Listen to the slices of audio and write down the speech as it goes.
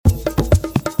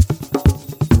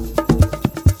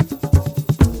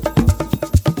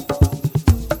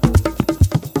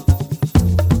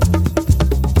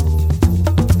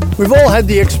We've all had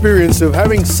the experience of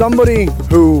having somebody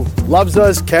who loves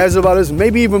us, cares about us,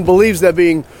 maybe even believes they're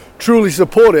being truly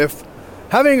supportive,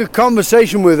 having a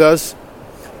conversation with us,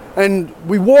 and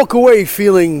we walk away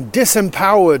feeling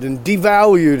disempowered and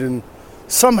devalued and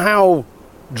somehow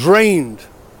drained.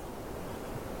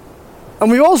 And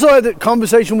we also had that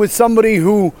conversation with somebody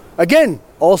who, again,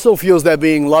 also feels they're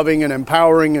being loving and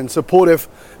empowering and supportive,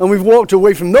 and we've walked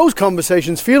away from those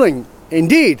conversations feeling,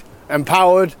 indeed,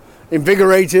 empowered,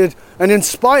 invigorated, and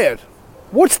inspired.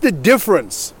 What's the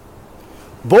difference?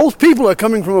 Both people are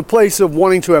coming from a place of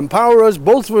wanting to empower us,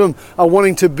 both of them are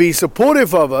wanting to be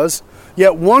supportive of us,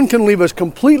 yet one can leave us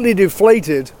completely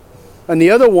deflated, and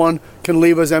the other one can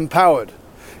leave us empowered.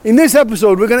 In this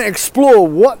episode, we're going to explore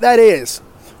what that is.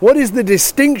 What is the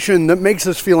distinction that makes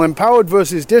us feel empowered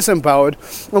versus disempowered,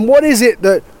 and what is it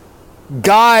that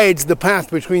guides the path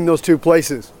between those two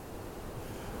places?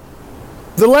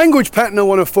 The language pattern I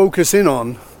want to focus in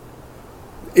on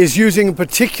is using a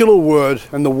particular word,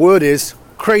 and the word is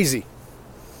crazy.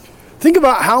 Think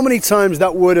about how many times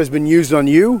that word has been used on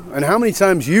you and how many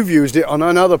times you've used it on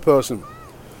another person.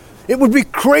 It would be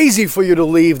crazy for you to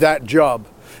leave that job.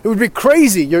 It would be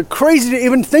crazy. You're crazy to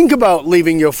even think about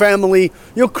leaving your family.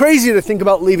 You're crazy to think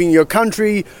about leaving your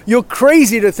country. You're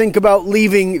crazy to think about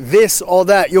leaving this or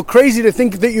that. You're crazy to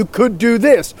think that you could do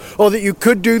this or that you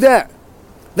could do that.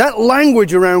 That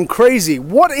language around crazy,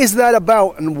 what is that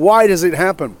about and why does it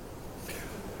happen?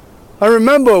 I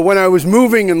remember when I was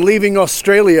moving and leaving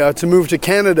Australia to move to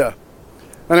Canada,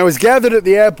 and I was gathered at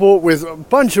the airport with a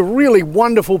bunch of really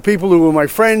wonderful people who were my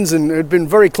friends and had been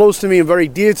very close to me and very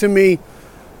dear to me.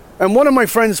 And one of my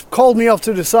friends called me off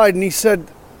to the side and he said,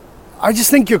 "I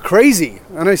just think you're crazy."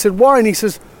 And I said, "Why?" And he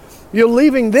says, "You're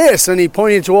leaving this." And he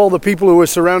pointed to all the people who were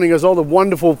surrounding us, all the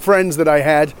wonderful friends that I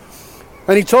had.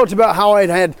 And he talked about how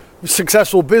I'd had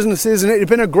successful businesses and it had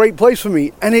been a great place for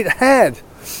me. And it had.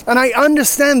 And I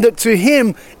understand that to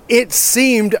him, it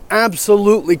seemed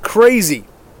absolutely crazy.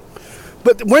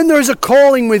 But when there's a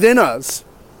calling within us,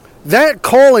 that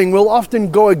calling will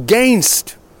often go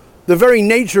against the very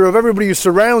nature of everybody who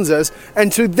surrounds us.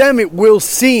 And to them, it will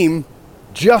seem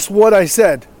just what I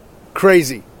said,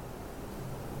 crazy.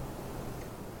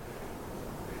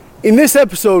 In this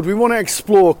episode, we want to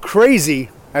explore crazy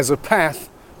as a path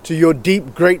to your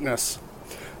deep greatness.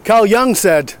 Carl Jung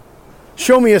said,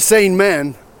 "Show me a sane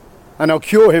man and I'll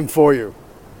cure him for you."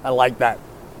 I like that.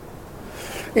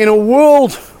 In a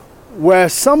world where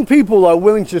some people are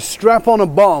willing to strap on a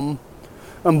bomb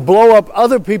and blow up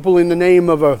other people in the name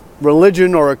of a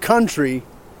religion or a country,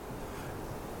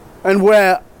 and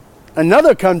where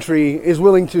another country is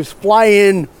willing to fly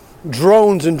in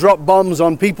drones and drop bombs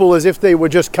on people as if they were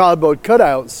just cardboard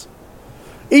cutouts,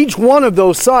 each one of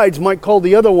those sides might call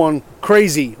the other one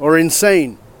crazy or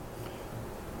insane.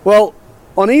 Well,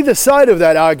 on either side of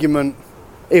that argument,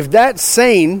 if that's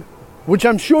sane, which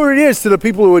I'm sure it is to the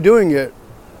people who are doing it,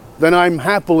 then I'm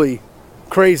happily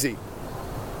crazy.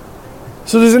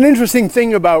 So there's an interesting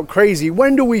thing about crazy.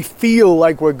 When do we feel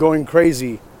like we're going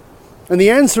crazy? And the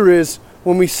answer is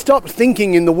when we stop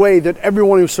thinking in the way that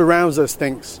everyone who surrounds us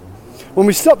thinks. When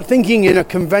we stop thinking in a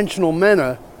conventional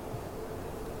manner,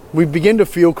 we begin to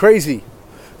feel crazy.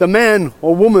 The man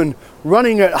or woman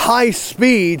running at high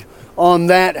speed on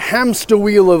that hamster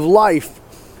wheel of life,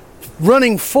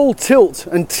 running full tilt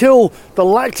until the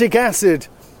lactic acid,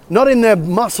 not in their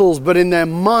muscles but in their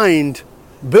mind,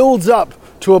 builds up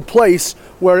to a place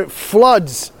where it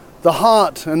floods the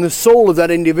heart and the soul of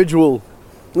that individual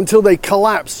until they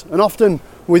collapse, and often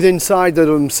within inside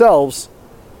themselves,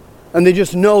 and they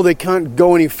just know they can't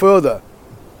go any further.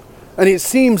 And it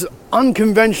seems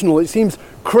unconventional, it seems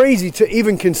crazy to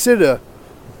even consider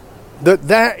that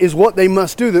that is what they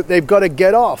must do, that they've got to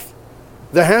get off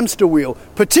the hamster wheel,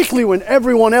 particularly when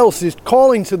everyone else is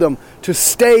calling to them to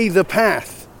stay the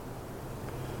path.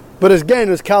 But again,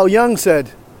 as Carl Jung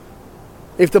said,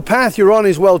 if the path you're on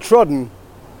is well trodden,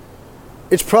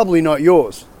 it's probably not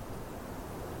yours.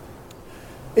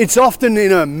 It's often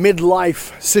in a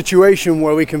midlife situation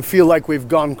where we can feel like we've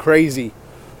gone crazy,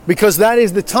 because that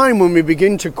is the time when we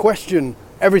begin to question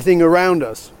everything around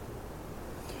us.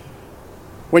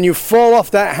 When you fall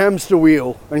off that hamster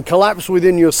wheel and collapse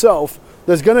within yourself,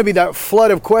 there's going to be that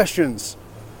flood of questions.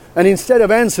 And instead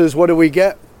of answers, what do we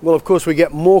get? Well, of course, we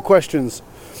get more questions.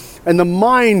 And the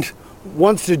mind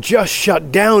wants to just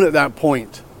shut down at that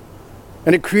point.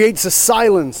 And it creates a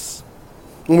silence.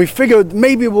 And we figure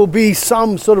maybe it will be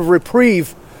some sort of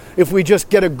reprieve if we just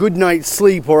get a good night's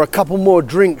sleep or a couple more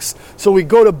drinks. So we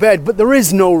go to bed, but there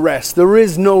is no rest. There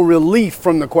is no relief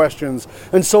from the questions.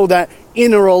 And so that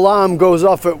inner alarm goes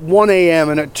off at 1 a.m.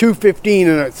 and at 2:15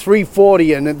 and at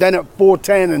 3:40 and then at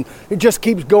 4:10, and it just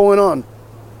keeps going on.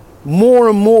 More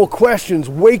and more questions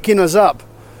waking us up.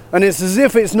 And it's as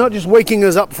if it's not just waking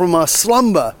us up from our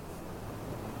slumber,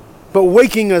 but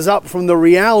waking us up from the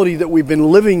reality that we've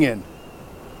been living in,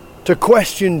 to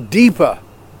question deeper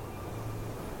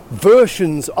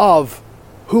versions of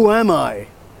who am I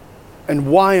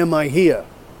and why am I here?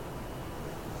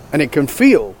 And it can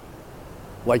feel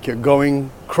like you're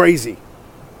going crazy.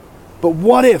 But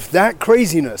what if that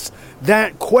craziness,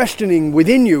 that questioning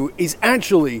within you is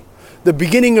actually the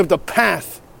beginning of the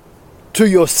path to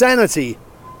your sanity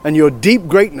and your deep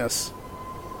greatness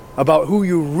about who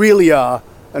you really are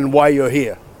and why you're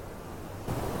here?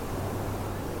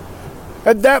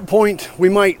 At that point, we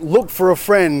might look for a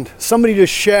friend, somebody to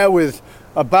share with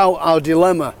about our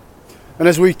dilemma. And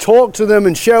as we talk to them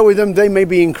and share with them, they may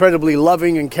be incredibly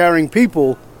loving and caring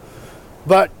people,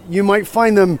 but you might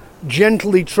find them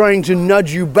gently trying to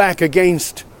nudge you back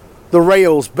against the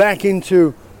rails, back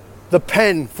into the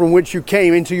pen from which you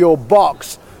came, into your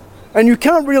box. And you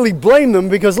can't really blame them,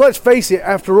 because let's face it,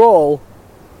 after all,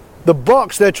 the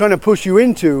box they're trying to push you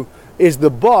into is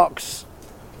the box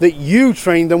that you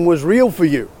trained them was real for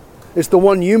you. It's the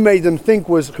one you made them think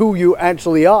was who you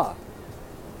actually are.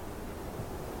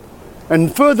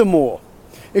 And furthermore,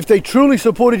 if they truly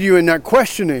supported you in that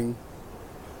questioning,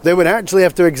 they would actually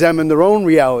have to examine their own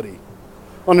reality.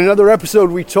 On another episode,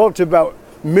 we talked about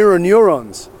mirror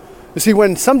neurons. You see,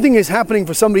 when something is happening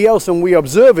for somebody else and we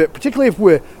observe it, particularly if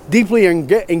we're deeply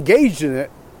engaged in it,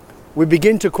 we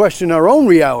begin to question our own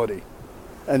reality.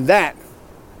 And that,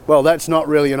 well, that's not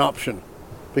really an option.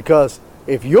 Because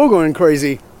if you're going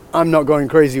crazy, I'm not going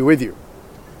crazy with you.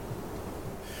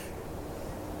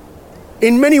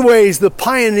 In many ways, the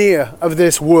pioneer of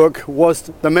this work was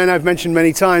the man I've mentioned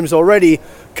many times already,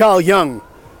 Carl Jung.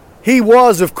 He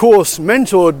was, of course,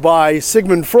 mentored by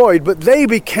Sigmund Freud, but they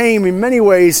became, in many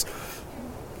ways,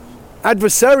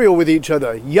 adversarial with each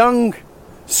other. Jung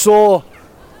saw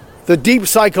the deep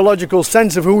psychological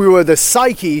sense of who we were, the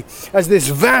psyche, as this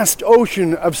vast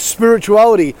ocean of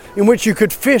spirituality in which you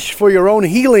could fish for your own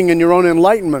healing and your own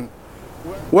enlightenment.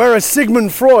 Whereas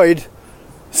Sigmund Freud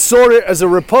saw it as a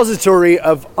repository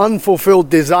of unfulfilled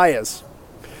desires.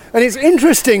 And it's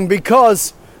interesting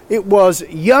because it was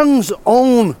Jung's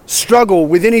own struggle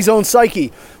within his own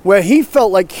psyche, where he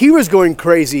felt like he was going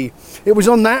crazy. It was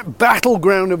on that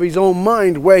battleground of his own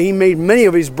mind where he made many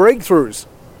of his breakthroughs.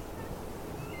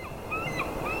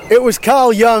 It was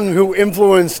Carl Jung who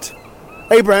influenced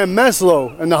Abraham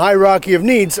Maslow and the hierarchy of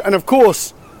needs, and of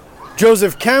course,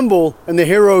 Joseph Campbell and the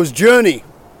hero's journey.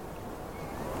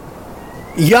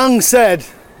 Jung said,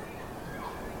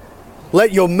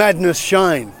 "Let your madness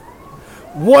shine."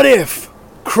 What if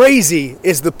crazy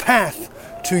is the path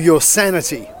to your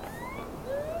sanity?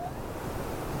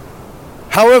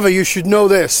 However, you should know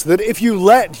this, that if you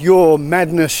let your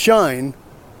madness shine,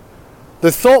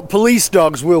 the thought police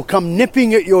dogs will come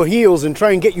nipping at your heels and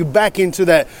try and get you back into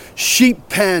that sheep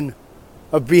pen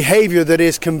of behavior that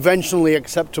is conventionally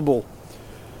acceptable.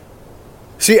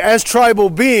 See, as tribal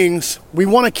beings, we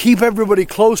want to keep everybody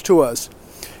close to us.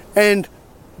 And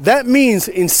that means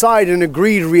inside an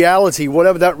agreed reality,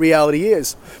 whatever that reality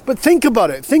is. But think about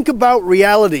it. Think about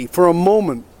reality for a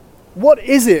moment. What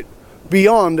is it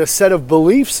beyond a set of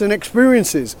beliefs and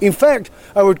experiences? In fact,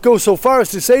 I would go so far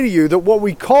as to say to you that what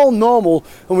we call normal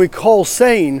and we call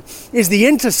sane is the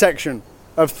intersection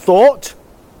of thought,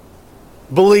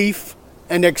 belief,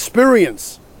 and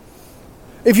experience.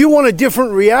 If you want a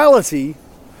different reality,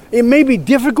 it may be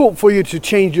difficult for you to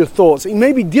change your thoughts. It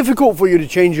may be difficult for you to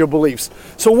change your beliefs.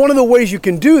 So one of the ways you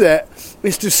can do that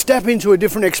is to step into a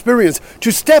different experience,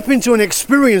 to step into an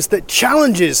experience that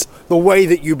challenges the way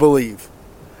that you believe.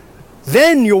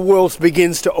 Then your world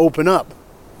begins to open up.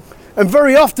 And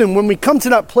very often when we come to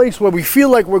that place where we feel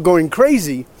like we're going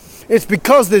crazy, it's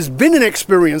because there's been an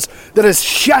experience that has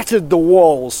shattered the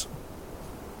walls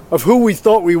of who we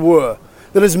thought we were,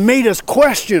 that has made us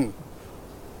question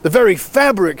the very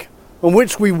fabric on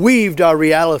which we weaved our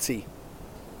reality.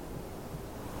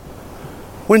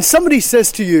 When somebody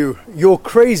says to you, "You're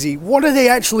crazy," what are they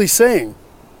actually saying?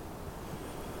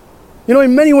 You know,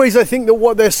 in many ways I think that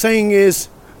what they're saying is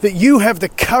that you have the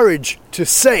courage to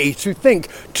say, to think,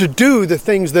 to do the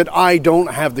things that I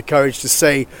don't have the courage to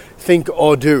say, think,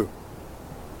 or do.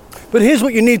 But here's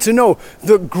what you need to know.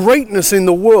 The greatness in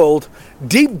the world,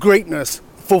 deep greatness,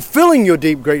 fulfilling your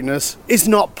deep greatness, is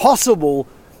not possible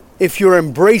if you're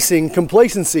embracing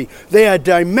complacency. They are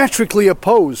diametrically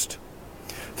opposed.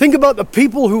 Think about the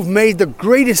people who've made the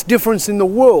greatest difference in the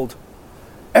world.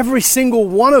 Every single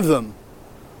one of them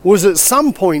was at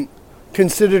some point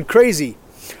considered crazy.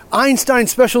 Einstein's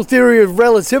special theory of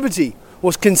relativity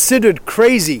was considered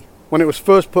crazy when it was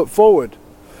first put forward.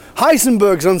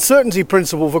 Heisenberg's uncertainty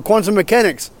principle for quantum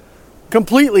mechanics,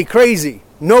 completely crazy.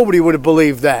 Nobody would have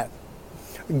believed that.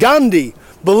 Gandhi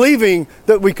believing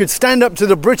that we could stand up to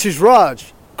the British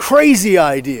Raj, crazy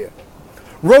idea.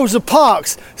 Rosa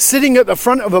Parks sitting at the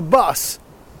front of a bus,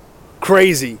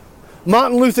 crazy.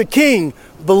 Martin Luther King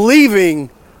believing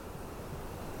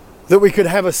that we could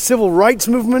have a civil rights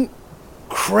movement,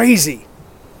 crazy.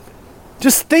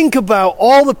 Just think about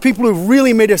all the people who've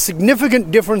really made a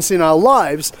significant difference in our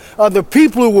lives are the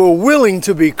people who were willing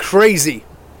to be crazy.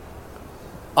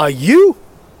 Are you?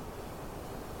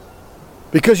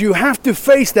 Because you have to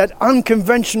face that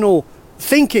unconventional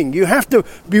thinking. You have to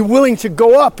be willing to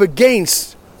go up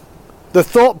against the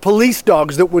thought police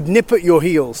dogs that would nip at your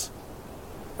heels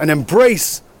and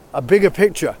embrace a bigger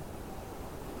picture,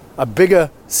 a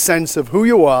bigger sense of who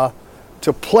you are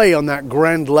to play on that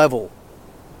grand level.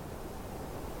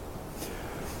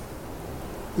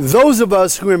 Those of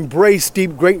us who embrace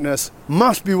deep greatness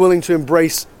must be willing to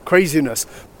embrace craziness,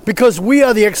 because we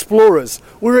are the explorers.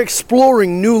 We're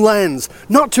exploring new lands,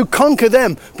 not to conquer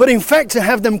them, but in fact to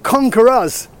have them conquer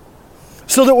us.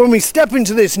 So that when we step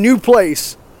into this new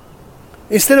place,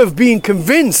 instead of being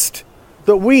convinced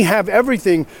that we have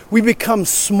everything, we become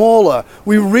smaller.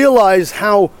 We realize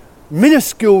how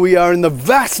minuscule we are in the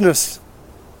vastness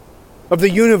of the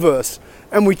universe.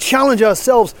 And we challenge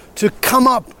ourselves to come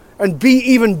up and be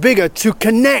even bigger, to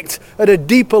connect at a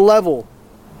deeper level.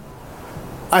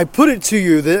 I put it to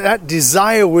you that that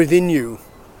desire within you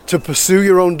to pursue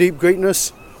your own deep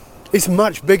greatness is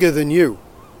much bigger than you.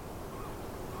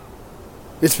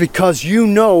 It's because you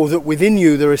know that within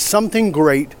you there is something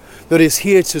great that is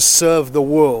here to serve the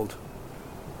world.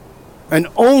 And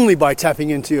only by tapping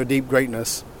into your deep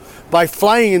greatness, by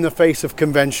flying in the face of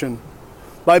convention,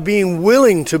 by being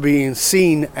willing to be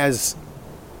seen as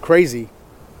crazy,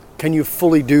 can you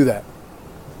fully do that.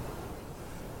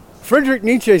 Friedrich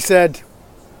Nietzsche said,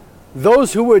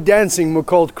 "Those who were dancing were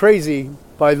called crazy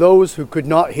by those who could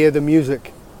not hear the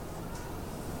music."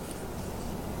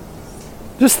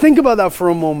 Just think about that for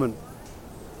a moment.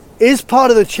 Is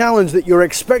part of the challenge that you're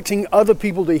expecting other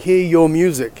people to hear your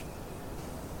music?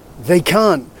 They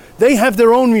can't. They have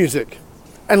their own music.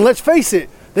 And let's face it,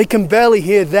 they can barely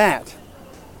hear that.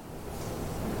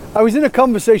 I was in a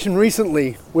conversation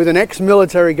recently with an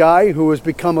ex-military guy who has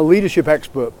become a leadership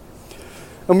expert.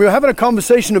 And we were having a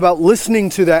conversation about listening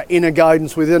to that inner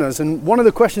guidance within us. And one of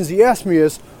the questions he asked me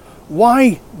is,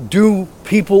 why do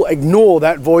people ignore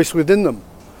that voice within them?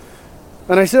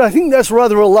 And I said, I think that's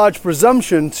rather a large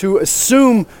presumption to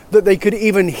assume that they could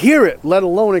even hear it, let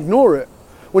alone ignore it.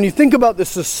 When you think about the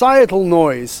societal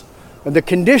noise and the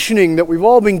conditioning that we've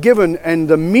all been given and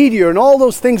the media and all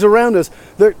those things around us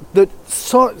that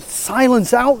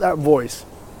silence out that voice.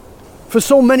 For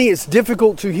so many, it's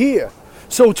difficult to hear.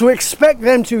 So to expect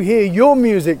them to hear your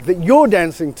music that you're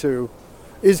dancing to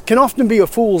can often be a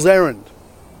fool's errand.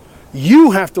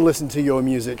 You have to listen to your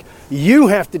music. You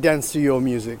have to dance to your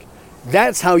music.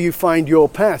 That's how you find your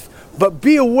path. But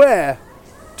be aware,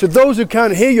 to those who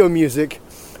can't hear your music,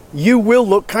 you will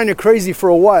look kind of crazy for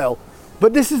a while.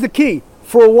 But this is the key,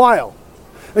 for a while.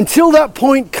 Until that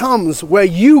point comes where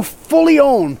you fully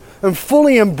own and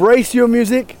fully embrace your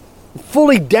music,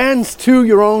 fully dance to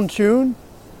your own tune,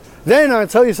 then I'll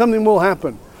tell you something will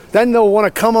happen. Then they'll want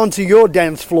to come onto your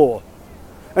dance floor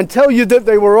and tell you that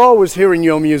they were always hearing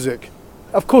your music.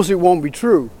 Of course it won't be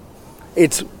true.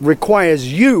 It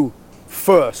requires you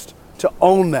first to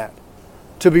own that,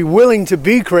 to be willing to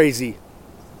be crazy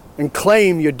and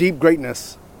claim your deep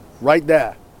greatness right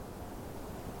there.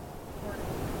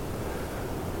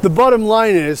 The bottom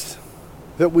line is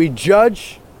that we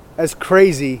judge as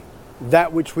crazy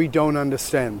that which we don't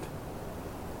understand.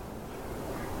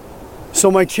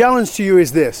 So my challenge to you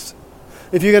is this: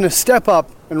 if you're going to step up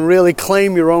and really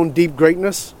claim your own deep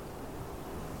greatness,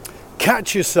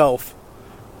 catch yourself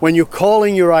when you're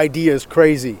calling your ideas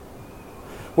crazy.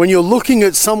 When you're looking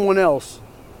at someone else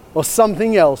or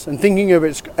something else and thinking of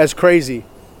it as crazy,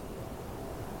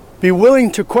 be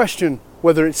willing to question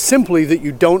whether it's simply that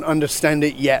you don't understand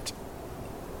it yet.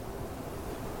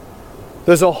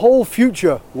 There's a whole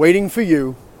future waiting for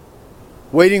you,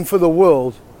 waiting for the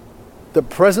world that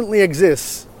presently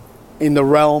exists in the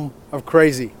realm of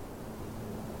crazy.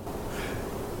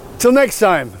 Till next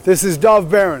time, this is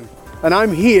Dov Baron, and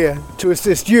I'm here to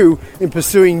assist you in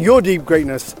pursuing your deep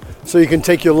greatness so you can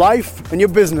take your life and your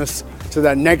business to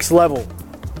that next level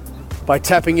by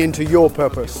tapping into your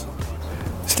purpose.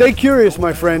 Stay curious,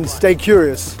 my friends, stay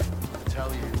curious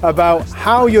about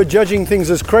how you're judging things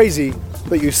as crazy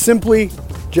that you simply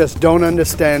just don't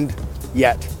understand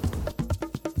yet.